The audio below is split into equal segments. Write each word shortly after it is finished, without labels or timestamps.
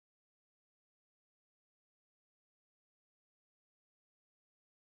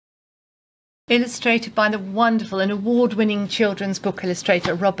illustrated by the wonderful and award-winning children's book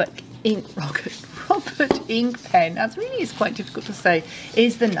illustrator Robert Ingpen. That really is quite difficult to say.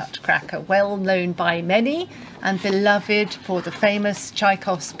 Is the Nutcracker, well known by many and beloved for the famous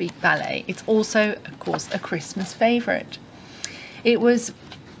Tchaikovsky ballet. It's also, of course, a Christmas favourite. It was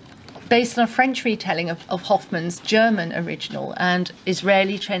based on a French retelling of Hoffmann's German original and is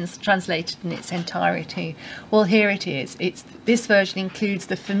rarely translated in its entirety. Well, here it is. This version includes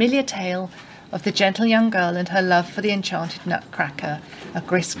the familiar tale of the gentle young girl and her love for the enchanted Nutcracker, a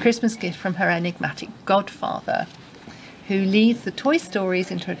Christmas gift from her enigmatic godfather, who leads the toy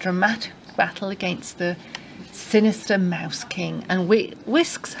stories into a dramatic battle against the sinister Mouse King and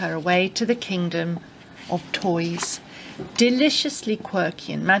whisks her away to the kingdom of toys. Deliciously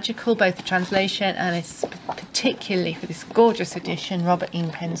quirky and magical, both the translation and particularly for this gorgeous edition, Robert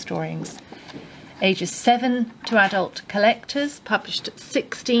Ingpen's drawings. Ages 7 to adult collectors, published at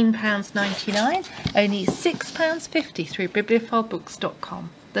 £16.99, only £6.50 through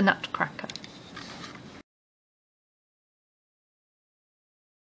bibliophileBooks.com. The Nutcracker.